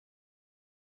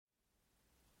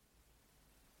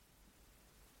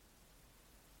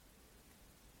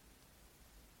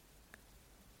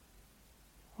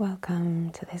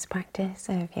Welcome to this practice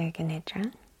of Yoga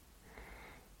Nidra.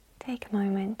 Take a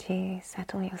moment to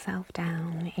settle yourself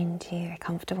down into a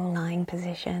comfortable lying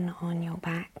position on your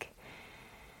back.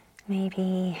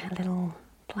 Maybe a little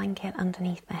blanket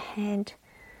underneath the head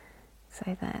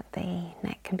so that the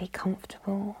neck can be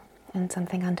comfortable, and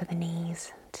something under the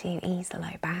knees to ease the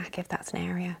low back if that's an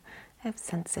area of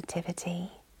sensitivity.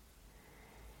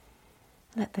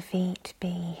 Let the feet be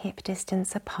hip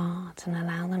distance apart and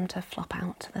allow them to flop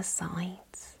out to the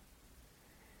sides.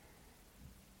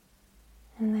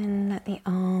 And then let the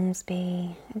arms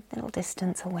be a little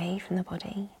distance away from the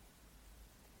body.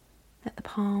 Let the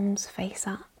palms face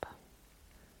up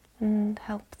and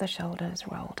help the shoulders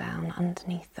roll down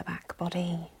underneath the back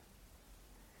body.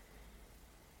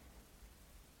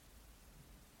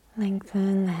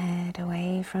 Lengthen the head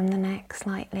away from the neck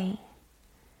slightly.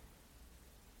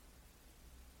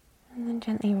 And then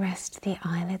gently rest the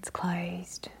eyelids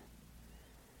closed,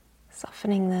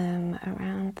 softening them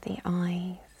around the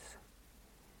eyes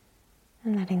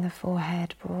and letting the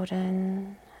forehead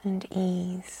broaden and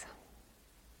ease.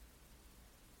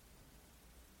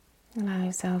 Allow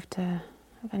yourself to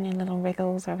have any little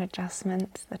wriggles or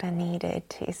adjustments that are needed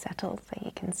to settle so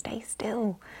you can stay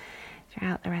still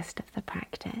throughout the rest of the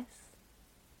practice.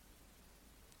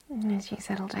 And as you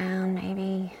settle down,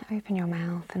 maybe open your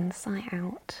mouth and sigh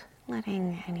out,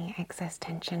 letting any excess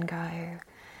tension go.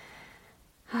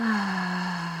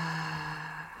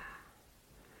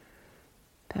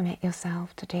 Permit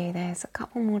yourself to do this a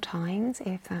couple more times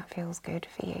if that feels good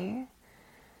for you.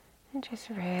 And just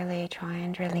really try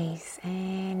and release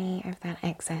any of that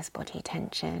excess body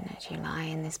tension as you lie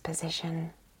in this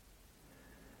position.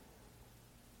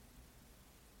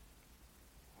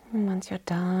 And once you're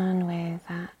done with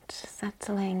that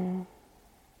settling,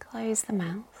 close the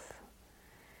mouth.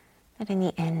 Letting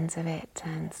the ends of it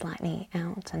turn slightly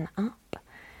out and up,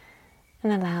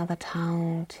 and allow the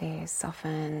tongue to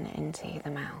soften into the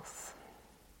mouth.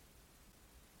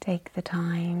 Take the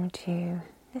time to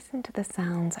listen to the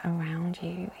sounds around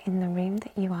you in the room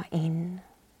that you are in,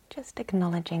 just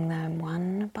acknowledging them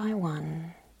one by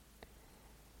one,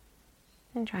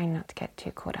 and trying not to get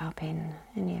too caught up in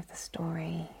any of the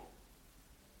story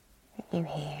that you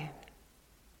hear.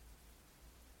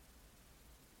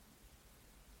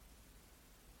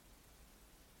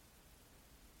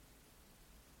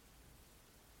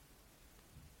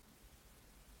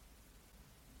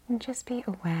 And just be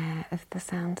aware of the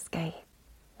soundscape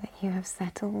that you have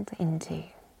settled into.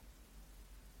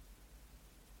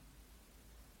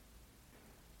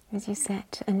 As you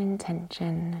set an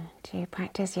intention to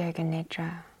practice Yoga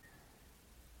Nidra,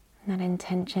 that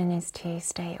intention is to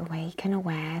stay awake and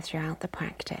aware throughout the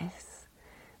practice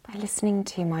by listening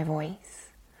to my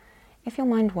voice. If your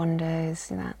mind wanders,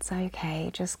 that's okay,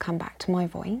 just come back to my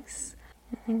voice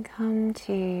and then come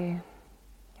to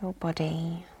your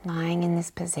body lying in this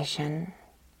position,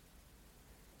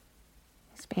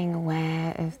 just being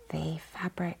aware of the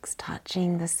fabrics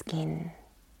touching the skin.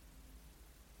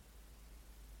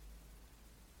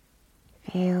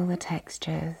 Feel the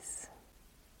textures.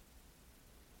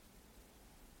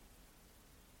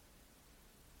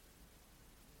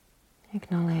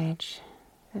 Acknowledge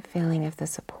the feeling of the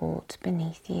support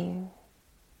beneath you.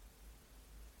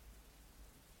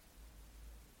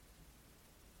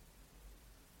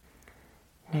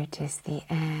 Notice the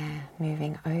air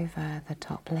moving over the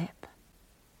top lip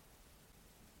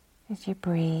as you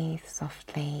breathe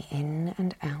softly in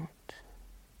and out.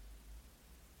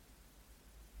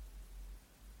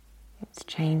 Its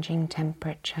changing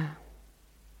temperature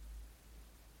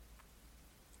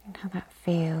and how that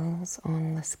feels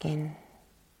on the skin.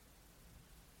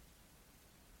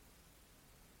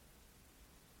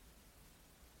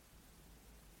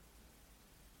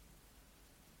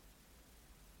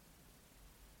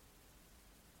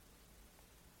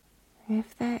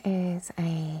 If there is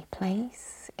a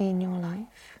place in your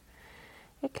life,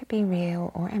 it could be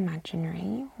real or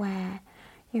imaginary, where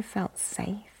you felt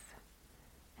safe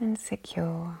and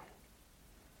secure,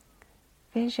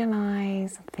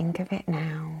 visualize, think of it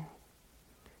now,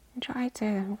 and try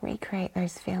to recreate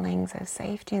those feelings of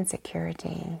safety and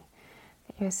security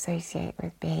that you associate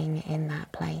with being in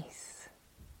that place.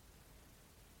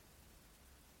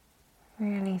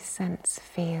 Really sense,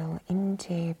 feel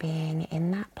into being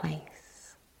in that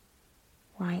place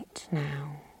right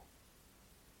now.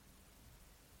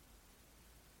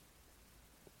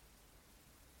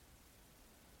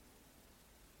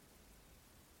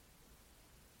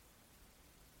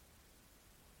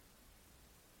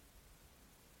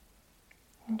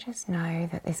 And just know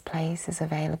that this place is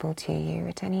available to you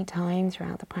at any time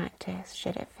throughout the practice,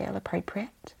 should it feel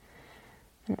appropriate.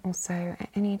 and also at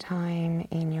any time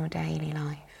in your daily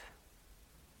life.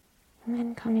 And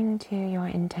then coming to your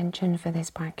intention for this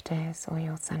practice, or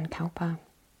your sankalpa.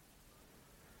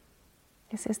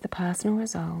 This is the personal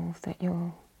resolve that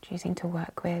you're choosing to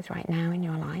work with right now in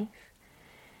your life.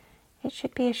 It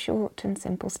should be a short and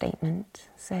simple statement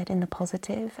said in the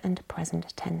positive and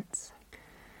present tense.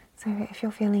 So if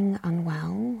you're feeling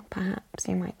unwell, perhaps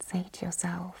you might say to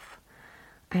yourself,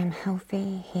 I am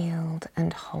healthy, healed,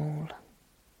 and whole.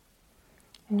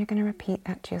 And you're going to repeat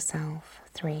that to yourself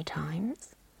 3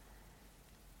 times.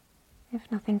 If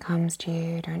nothing comes to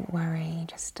you, don't worry,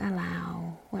 just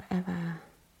allow whatever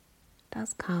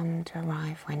does come to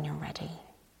arrive when you're ready.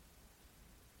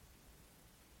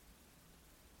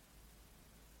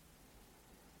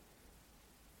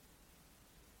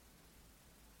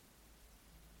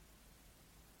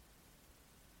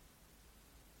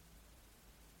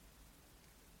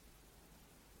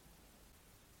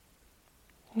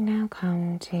 We now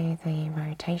come to the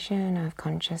rotation of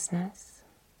consciousness.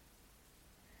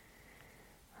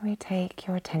 We take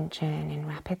your attention in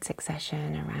rapid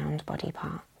succession around body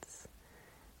parts.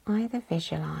 Either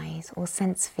visualize or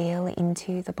sense-feel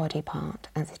into the body part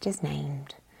as it is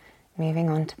named, moving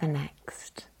on to the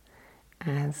next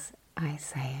as I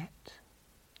say it.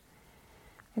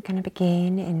 We're going to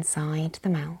begin inside the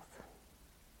mouth,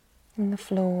 in the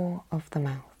floor of the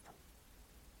mouth.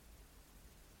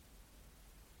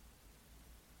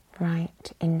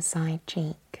 Right inside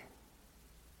cheek,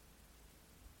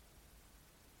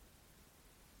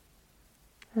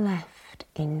 left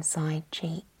inside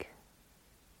cheek,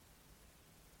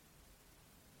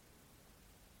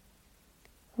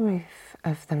 roof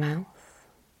of the mouth,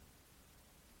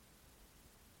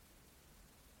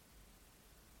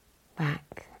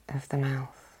 back of the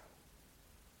mouth,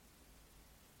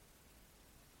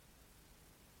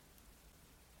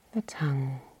 the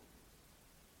tongue,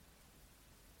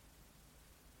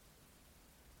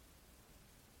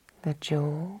 the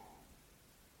jaw,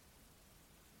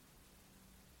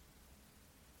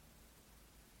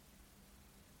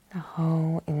 the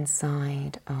whole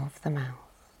inside of the mouth.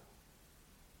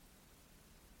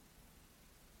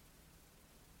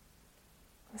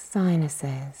 The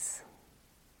sinuses,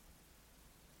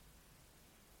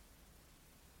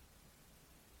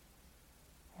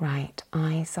 right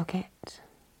eye socket,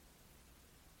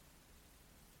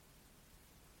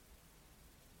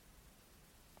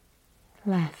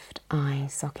 left eye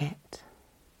socket,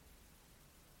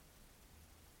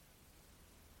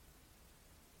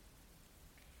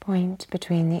 point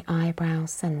between the eyebrow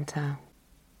center,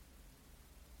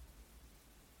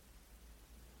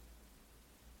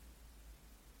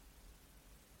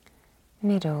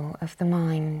 middle of the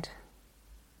mind,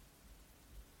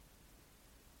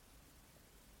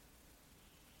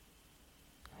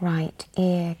 right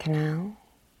ear canal,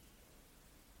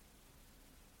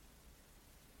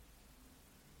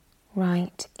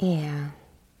 right ear,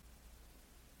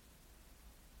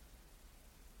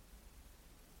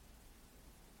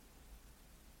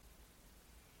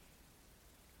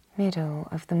 middle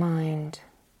of the mind,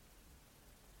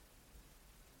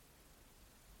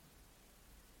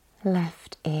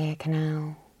 left ear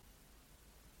canal,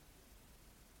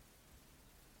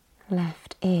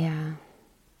 left ear,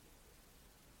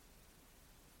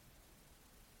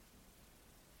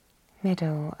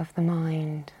 middle of the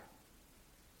mind,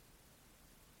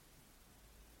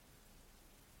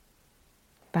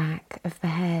 back of the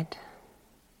head,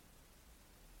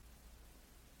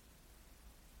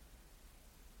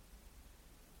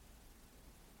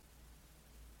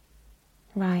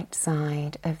 right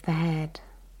side of the head,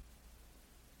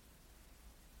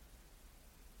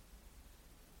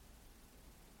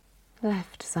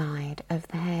 left side of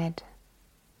the head,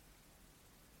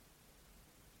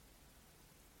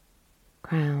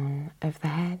 crown of the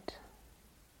head,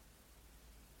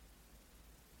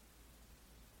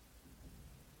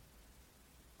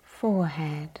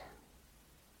 forehead,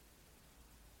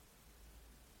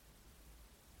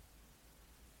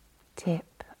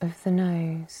 tip of the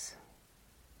nose,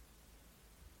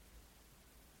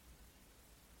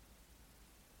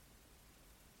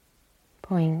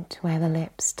 point where the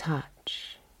lips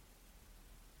touch,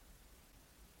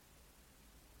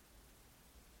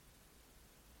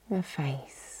 the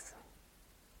face,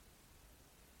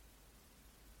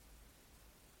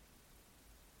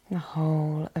 the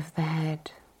whole of the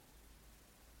head,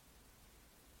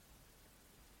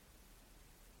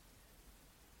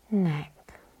 neck,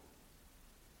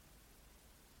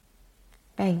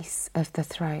 base of the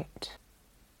throat,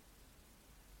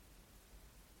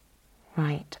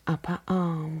 right upper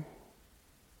arm,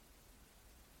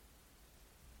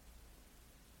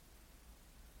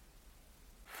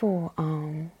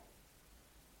 forearm,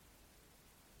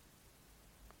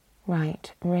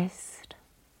 right wrist,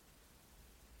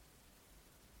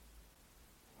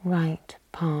 right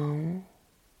palm,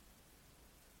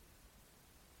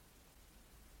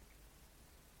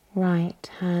 right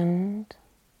hand,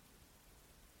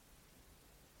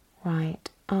 right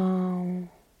arm,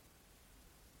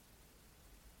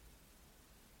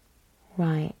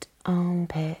 right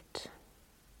armpit,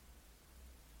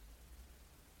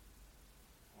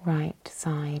 right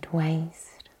side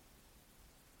waist,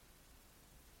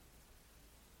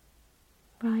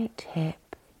 right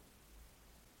hip,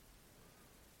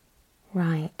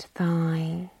 right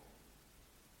thigh,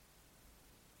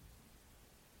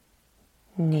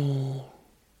 knee,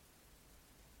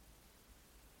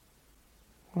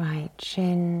 right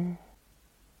shin,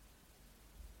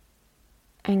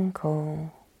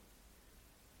 ankle,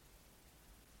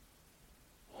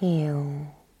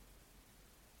 heel,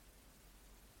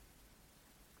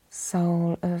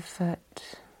 sole of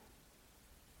foot,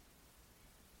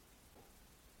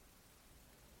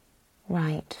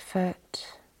 right foot,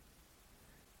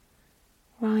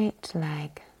 right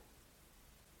leg,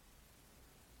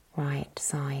 right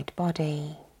side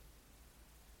body,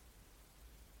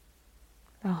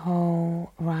 the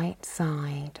whole right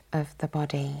side of the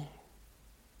body,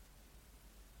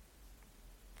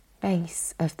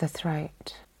 base of the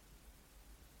throat,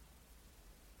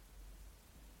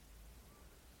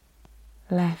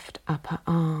 left upper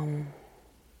arm,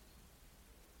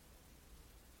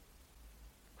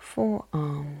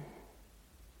 forearm,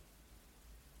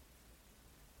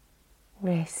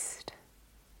 wrist,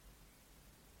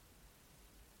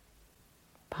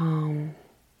 palm,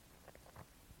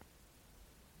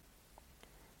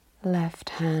 left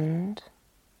hand,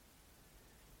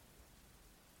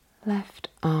 left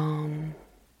arm,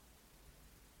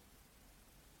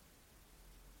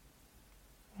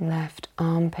 left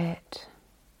armpit,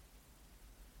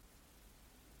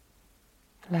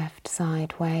 left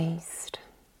side waist,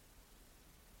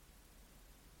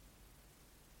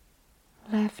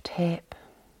 left hip,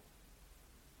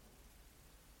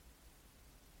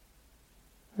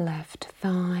 left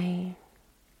thigh,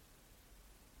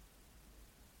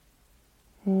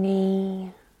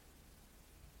 knee,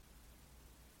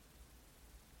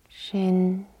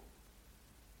 shin,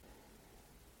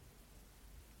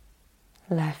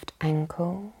 left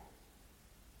ankle,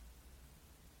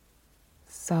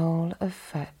 sole of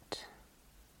foot,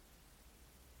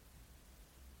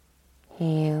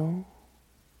 heel,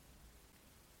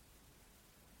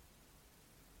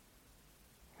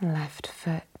 left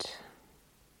foot,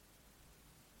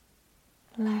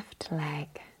 left leg,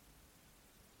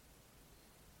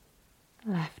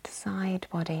 left side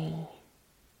body,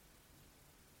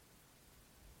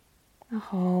 the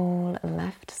whole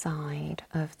left side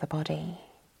of the body,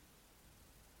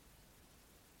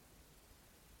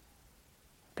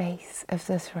 base of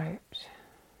the throat,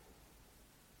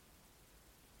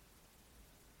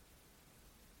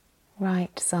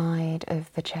 right side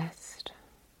of the chest,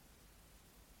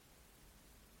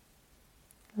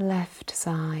 left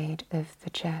side of the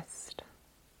chest,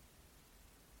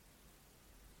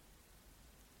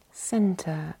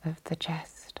 center of the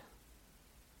chest,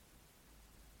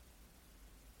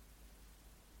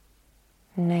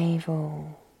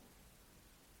 navel,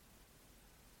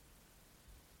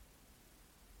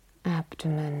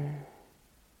 abdomen,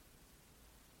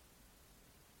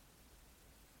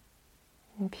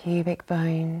 pubic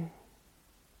bone,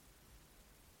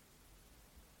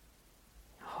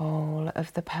 whole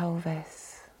of the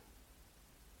pelvis,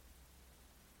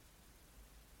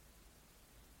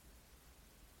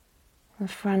 the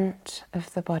front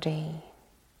of the body,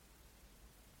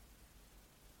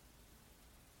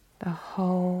 the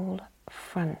whole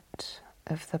front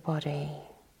of the body,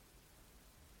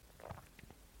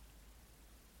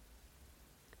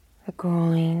 the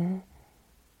groin,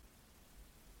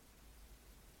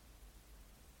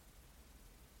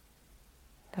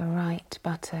 the right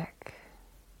buttock,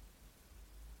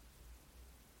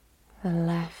 the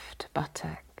left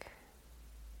buttock,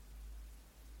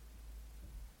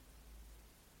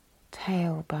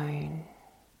 tailbone,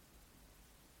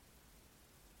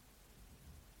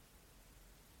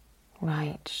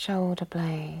 right shoulder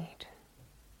blade,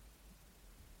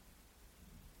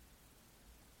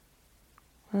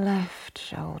 left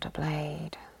shoulder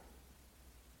blade,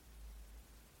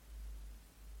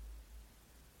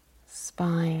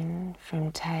 spine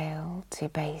from tail to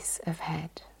base of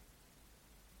head,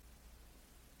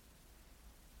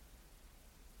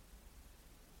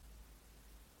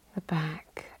 the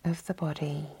back of the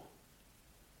body,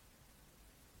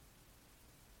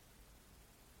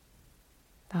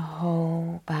 the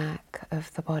whole back,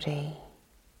 of the body,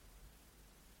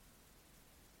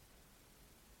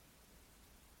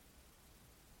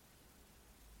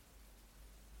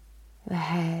 the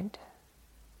head,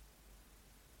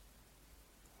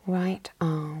 right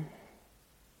arm,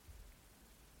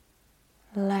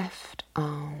 left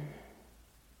arm,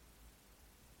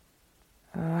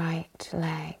 right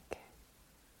leg,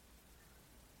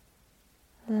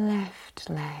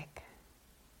 left leg,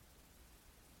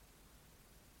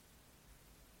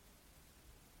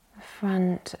 the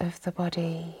front of the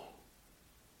body,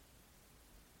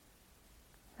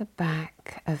 the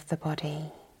back of the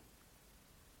body,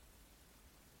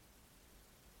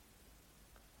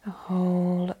 the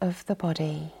whole of the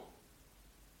body,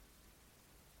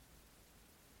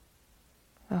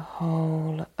 the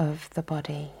whole of the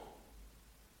body.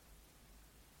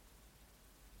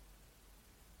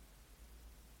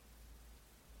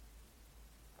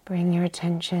 Bring your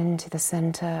attention to the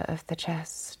center of the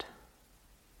chest,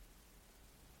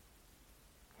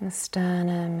 the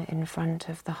sternum in front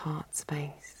of the heart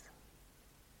space.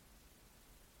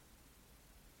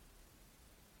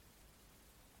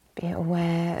 Be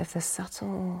aware of the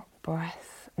subtle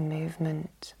breath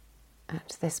movement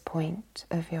at this point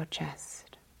of your chest.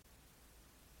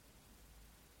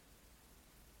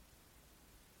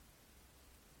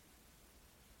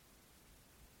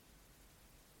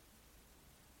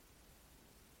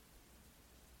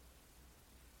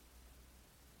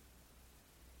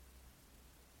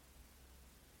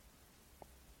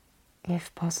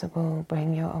 If possible,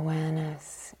 bring your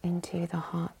awareness into the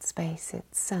heart space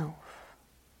itself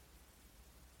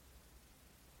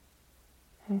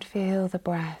and feel the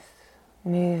breath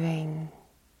moving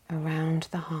around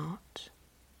the heart.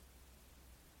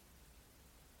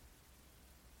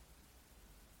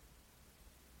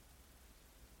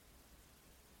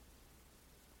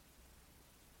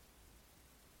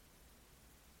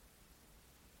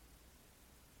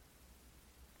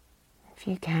 If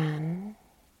you can,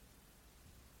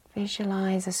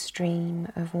 visualize a stream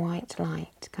of white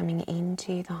light coming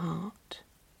into the heart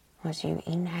as you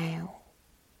inhale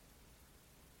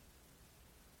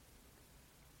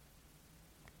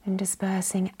and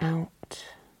dispersing out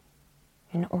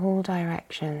in all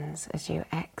directions as you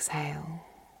exhale.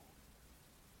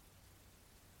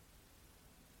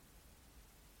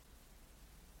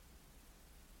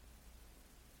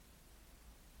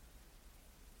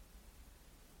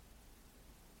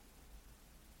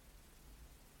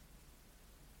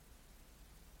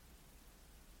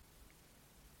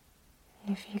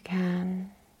 If you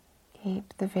can,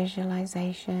 keep the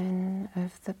visualization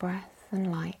of the breath and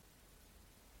light.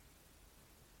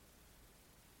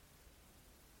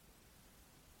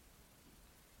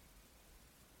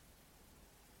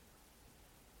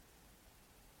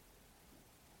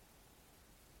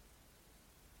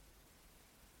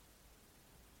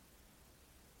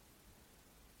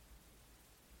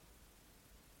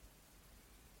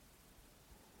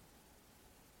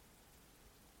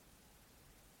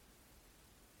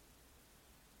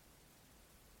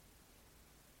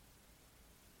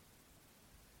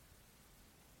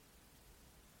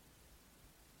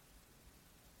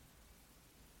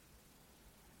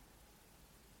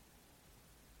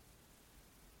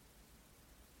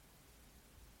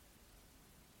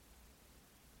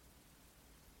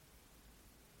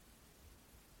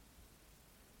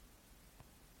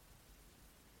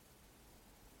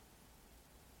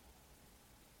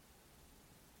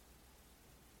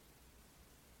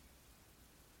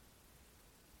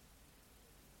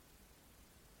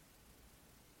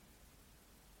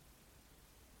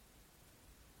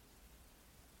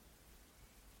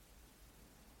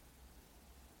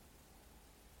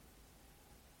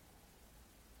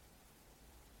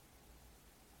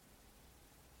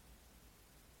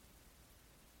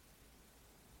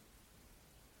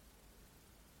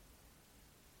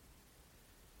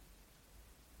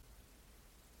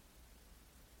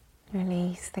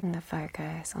 Releasing the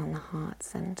focus on the heart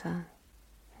center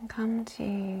and come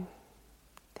to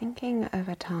thinking of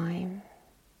a time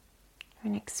or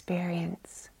an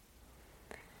experience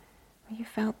where you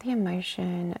felt the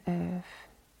emotion of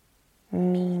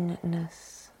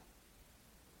meanness,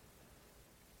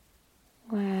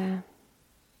 where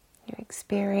you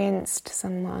experienced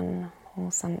someone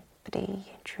or somebody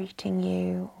treating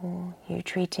you or you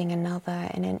treating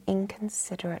another in an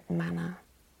inconsiderate manner.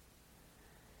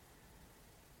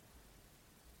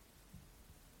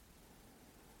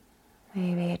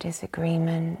 Maybe a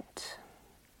disagreement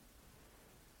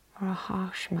or a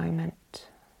harsh moment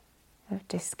of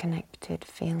disconnected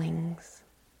feelings.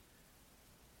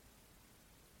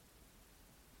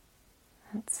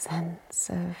 That sense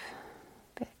of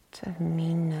a bit of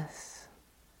meanness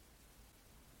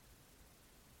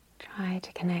Try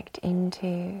to connect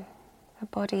into the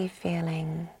body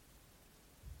feeling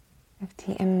of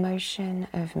the emotion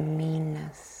of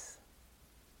meanness.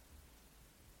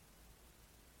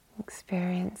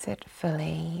 Experience it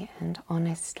fully and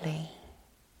honestly.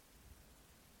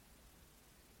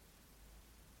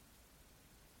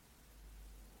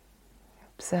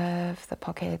 Observe the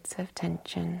pockets of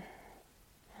tension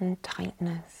and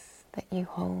tightness that you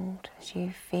hold as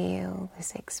you feel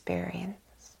this experience.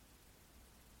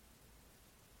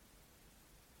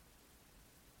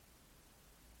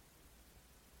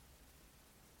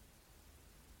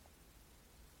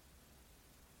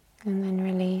 And then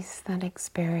release that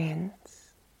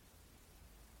experience.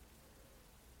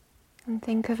 And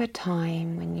think of a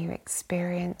time when you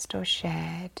experienced or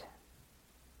shared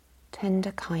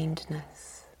tender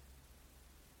kindness.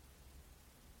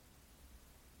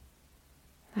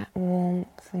 That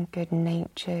warmth and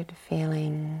good-natured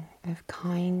feeling of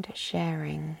kind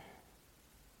sharing.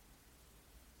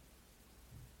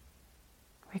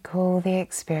 Recall the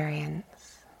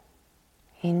experience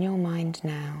in your mind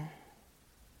now.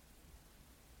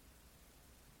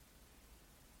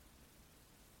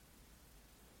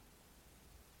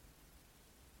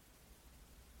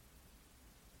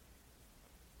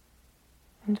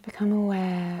 And become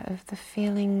aware of the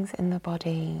feelings in the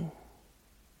body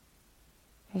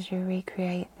as you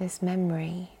recreate this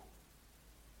memory.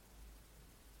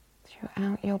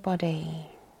 Throughout your body,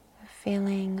 a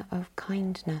feeling of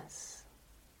kindness.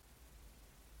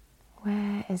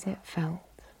 Where is it felt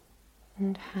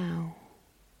and how?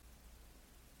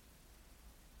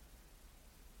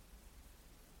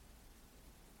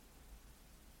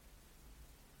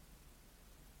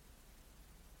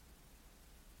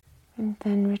 And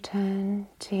then return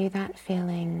to that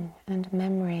feeling and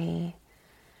memory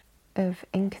of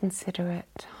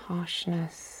inconsiderate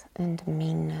harshness and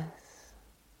meanness.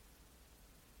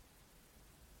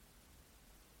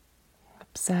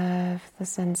 Observe the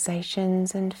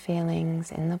sensations and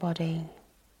feelings in the body.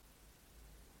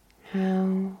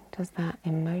 How does that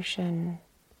emotion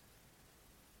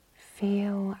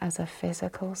feel as a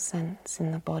physical sense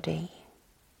in the body?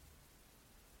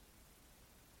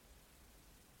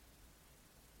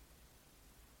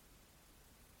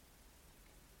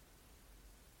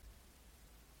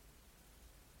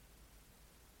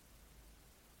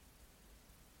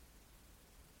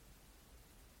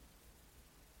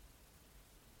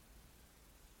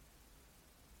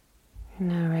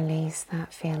 Now release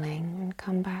that feeling and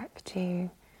come back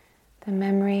to the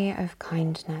memory of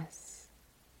kindness,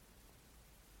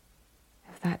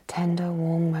 of that tender,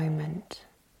 warm moment.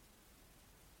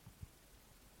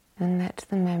 And let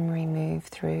the memory move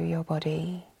through your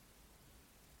body.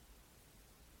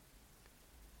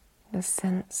 The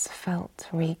sense felt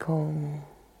recall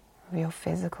of your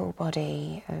physical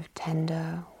body of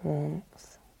tender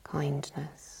warmth,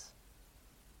 kindness.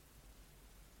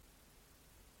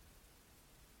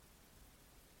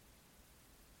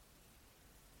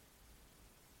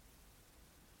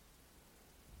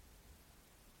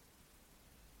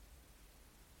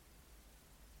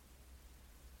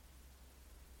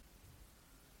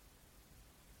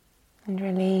 And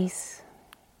release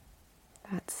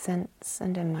that sense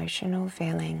and emotional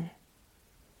feeling.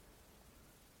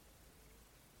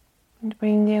 And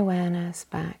bring the awareness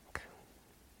back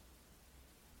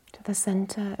to the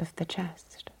center of the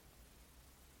chest.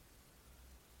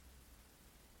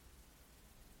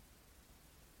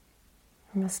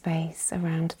 From the space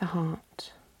around the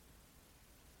heart.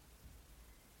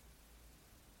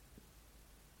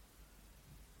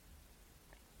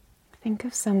 Think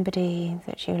of somebody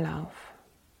that you love.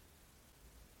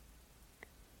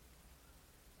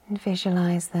 And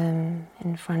visualize them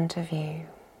in front of you.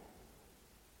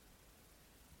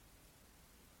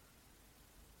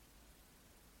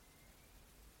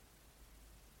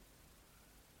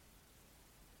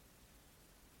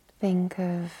 Think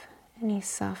of any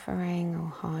suffering or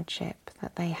hardship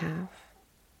that they have.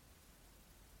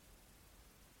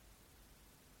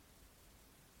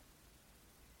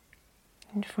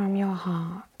 And from your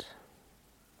heart,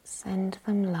 send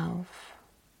them love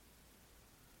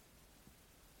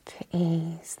to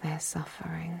ease their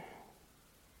suffering.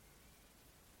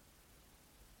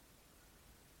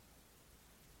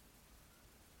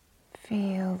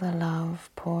 Feel the love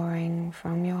pouring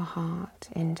from your heart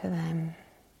into them.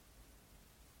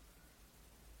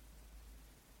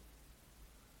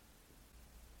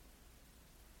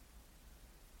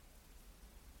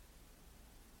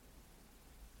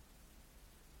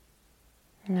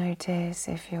 Notice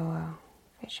if your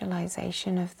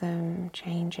visualization of them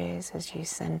changes as you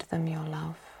send them your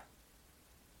love.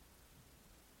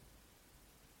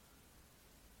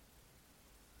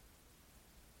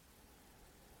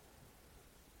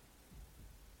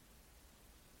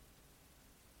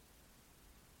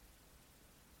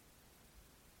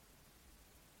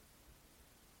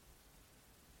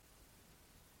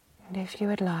 And if you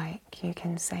would like, you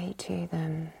can say to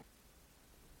them,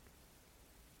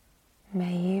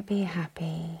 may you be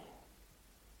happy,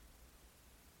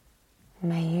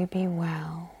 may you be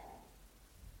well,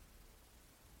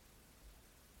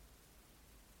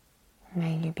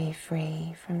 may you be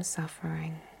free from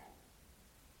suffering.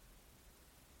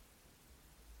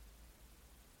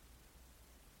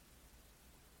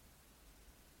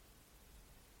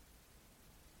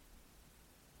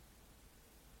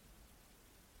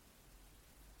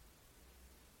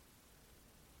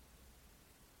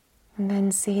 And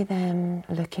then see them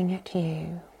looking at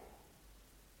you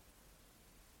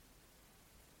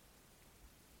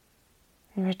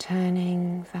and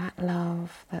returning that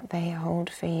love that they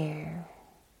hold for you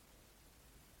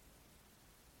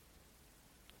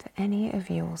to any of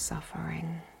your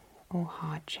suffering or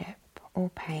hardship or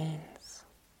pains.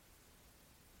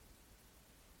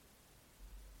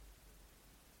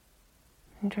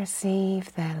 And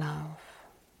receive their love.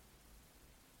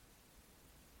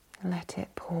 Let it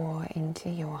pour into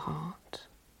your heart.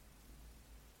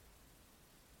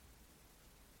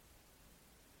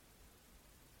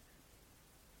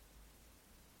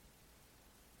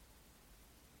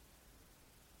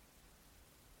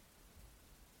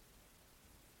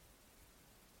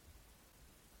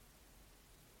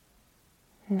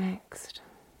 Next,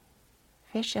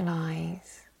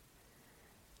 visualize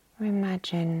or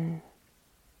imagine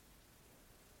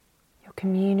your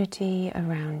community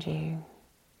around you,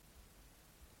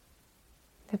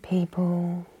 the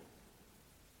people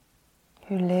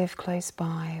who live close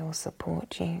by or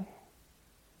support you,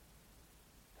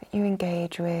 that you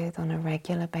engage with on a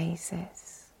regular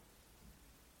basis.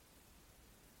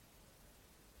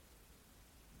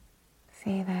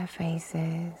 See their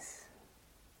faces,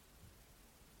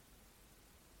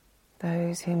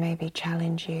 those who maybe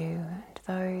challenge you and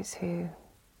those who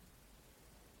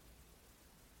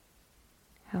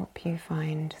help you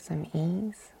find some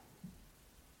ease.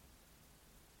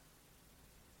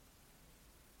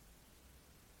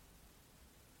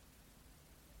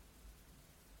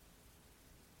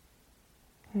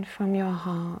 And from your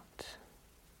heart,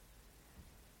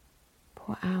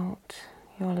 pour out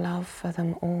your love for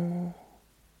them all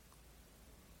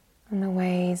and the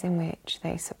ways in which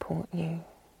they support you.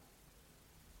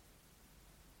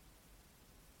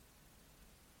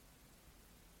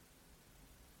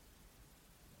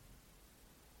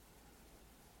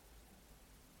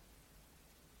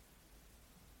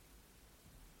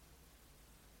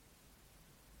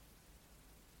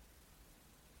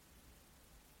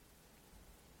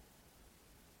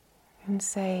 And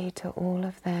say to all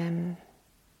of them,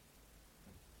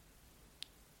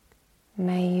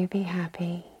 may you be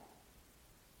happy,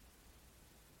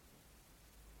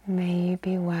 may you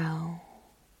be well,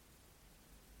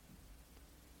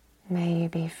 may you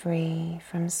be free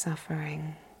from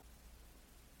suffering.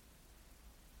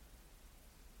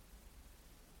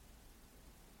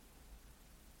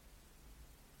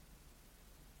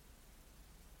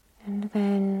 And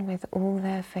then with all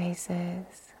their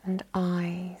faces and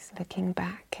eyes looking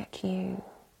back at you,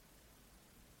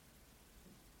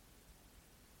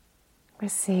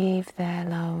 receive their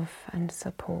love and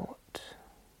support.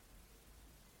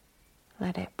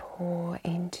 Let it pour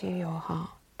into your heart.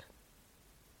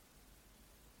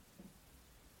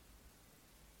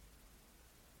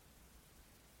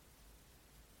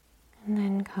 And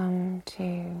then come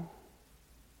to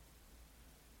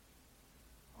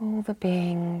all the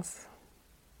beings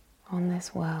on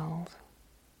this world,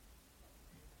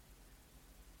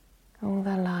 all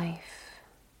the life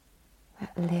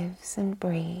that lives and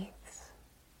breathes.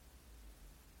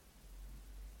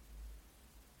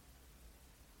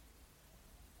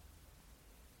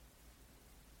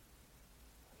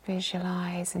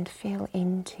 Visualize and feel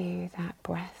into that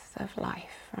breath of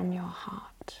life from your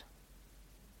heart.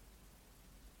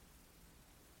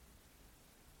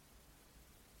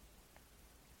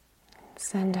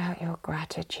 Send out your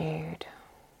gratitude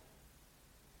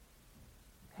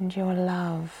and your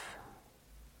love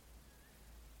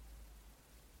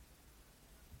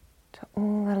to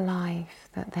all the life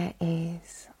that there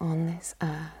is on this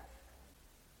earth.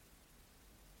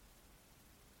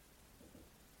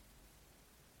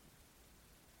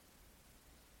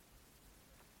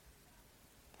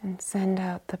 And send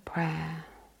out the prayer.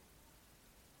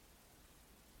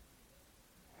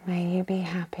 May you be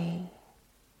happy.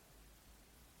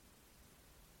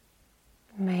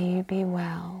 May you be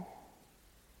well.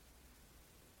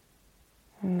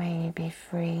 May you be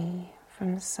free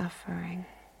from suffering.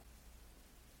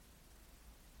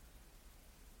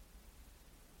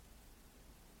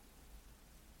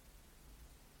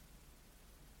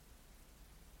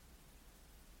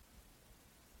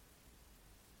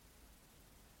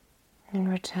 and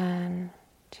return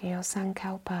to your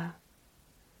Sankalpa,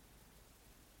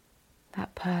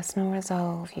 that personal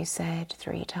resolve you said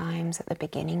 3 times at the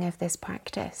beginning of this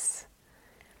practice.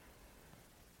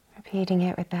 Repeating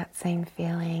it with that same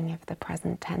feeling of the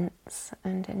present tense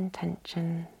and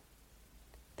intention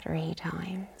 3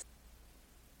 times.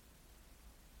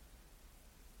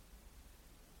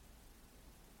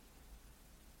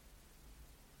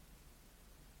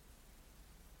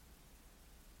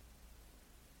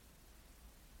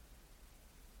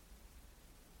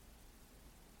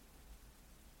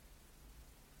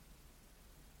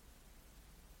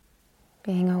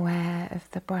 Being aware of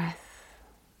the breath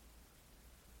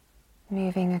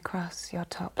moving across your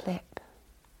top lip.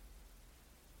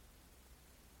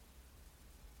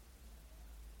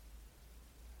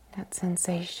 That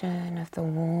sensation of the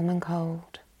warm and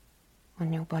cold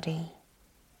on your body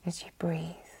as you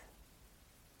breathe.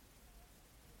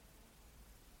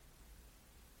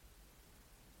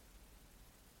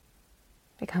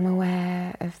 Become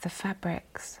aware of the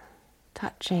fabrics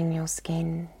touching your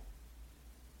skin.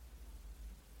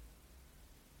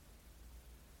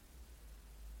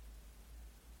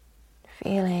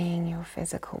 Feeling your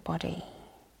physical body.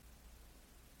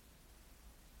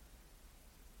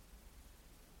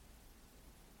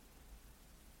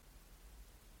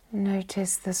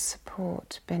 Notice the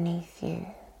support beneath you,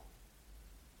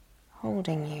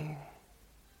 holding you.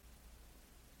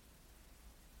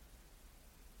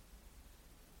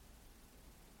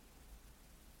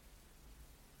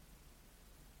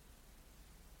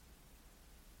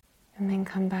 And then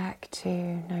come back to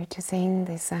noticing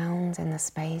the sounds in the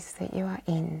space that you are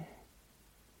in.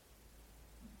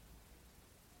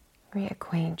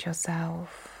 Reacquaint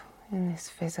yourself in this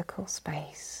physical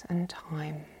space and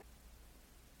time.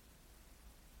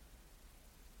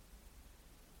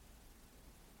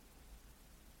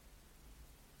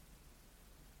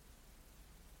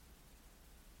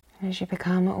 As you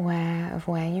become aware of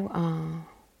where you are,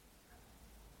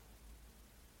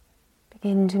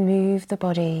 begin to move the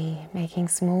body, making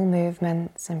small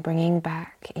movements and bringing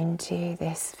back into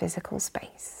this physical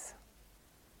space.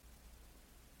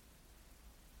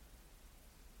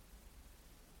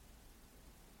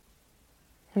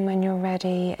 And when you're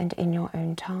ready and in your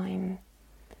own time,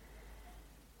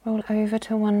 roll over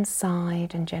to one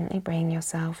side and gently bring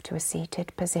yourself to a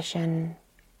seated position.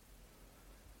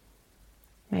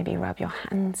 Maybe rub your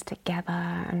hands together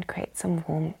and create some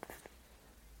warmth.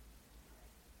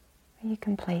 You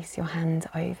can place your hands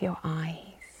over your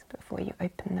eyes before you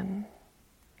open them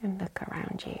and look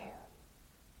around you.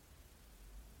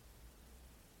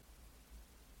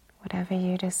 Whatever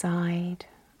you decide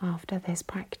after this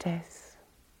practice,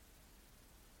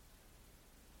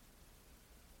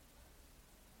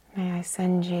 may I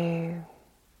send you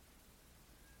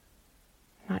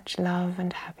much love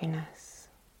and happiness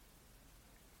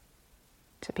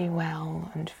to be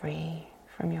well and free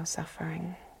from your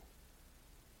suffering.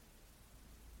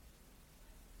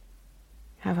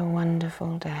 Have a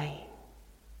wonderful day.